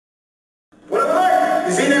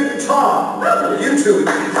He's Enid and Tom. You two.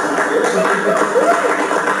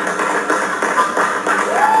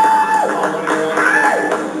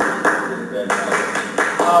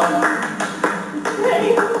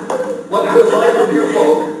 What would like of you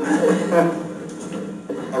folk?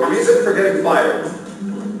 A reason for getting fired.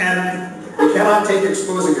 And you cannot take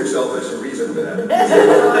exposing yourself as a reason for that. I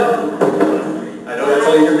know that's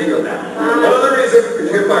all you can think of now. What other reason could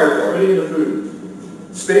you get fired for? Spitting in the food.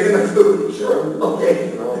 Spitting in the food. Sure.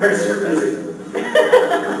 Okay. There's your reason.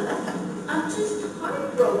 I'm just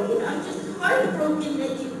heartbroken. I'm just heartbroken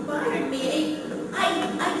that you fired me.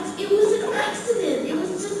 It was an accident. It was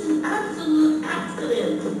just an absolute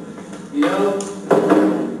accident. You know,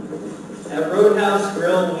 at Roadhouse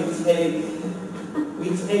Grill, we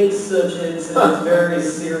take such incidents very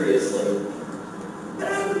seriously. But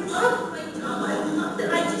I love my job. I love it.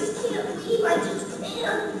 I just can't leave. I just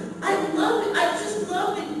can't. I love it. I just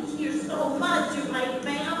love it here so much. You're my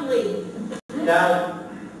family. Now,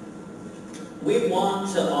 we want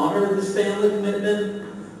to honor this family commitment,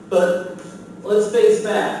 but let's face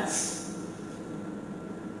facts.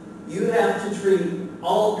 You have to treat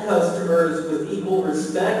all customers with equal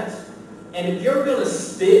respect, and if you're going to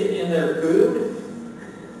spit in their food,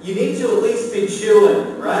 you need to at least be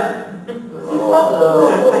chewing, right? No,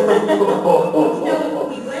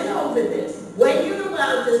 we went over this. When you're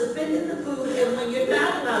allowed to spit in the food and when you're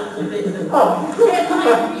not allowed to spit in the food. And I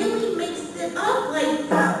really mixed it up.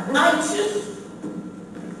 Like,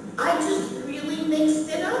 I just really mixed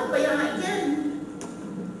it up. But again,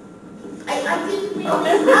 I didn't really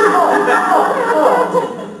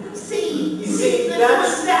See,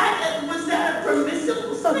 was that a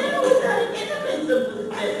permissible spit or was that an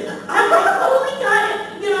inadmissible spit? I only got it,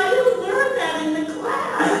 I didn't learn that in the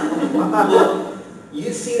class. Look,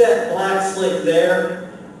 you see that black slick there?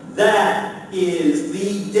 That is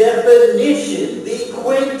the definition, the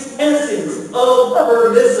quintessence of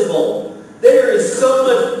permissible. There is so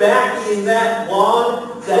much baccy in that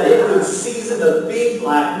blonde that it would season the beef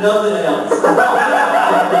like nothing else.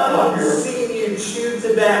 I've seen you chew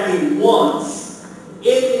tobacco once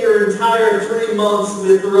in your entire 3 months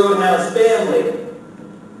with the Roadhouse family.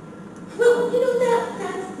 Well,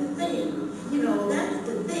 that's the thing. That's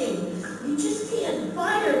the thing. You just can't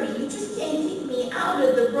fire me. You just can't keep me out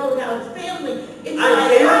of the Roadhouse family.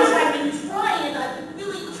 I've been trying. I've been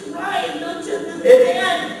really trying. Don't you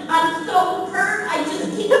understand? I'm so hurt. I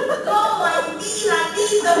just can't go. I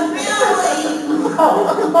need the family.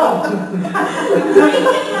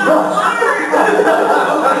 Breaking my heart.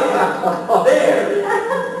 There.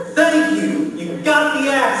 Thank you. You got the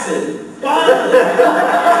accent. Finally.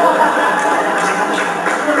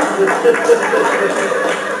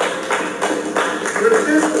 You're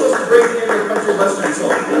just supposed to break in your country western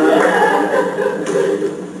song.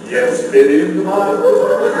 Yes, it is the Bible.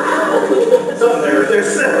 It's on there.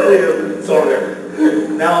 There's certainly it's on there.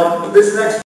 Now, this next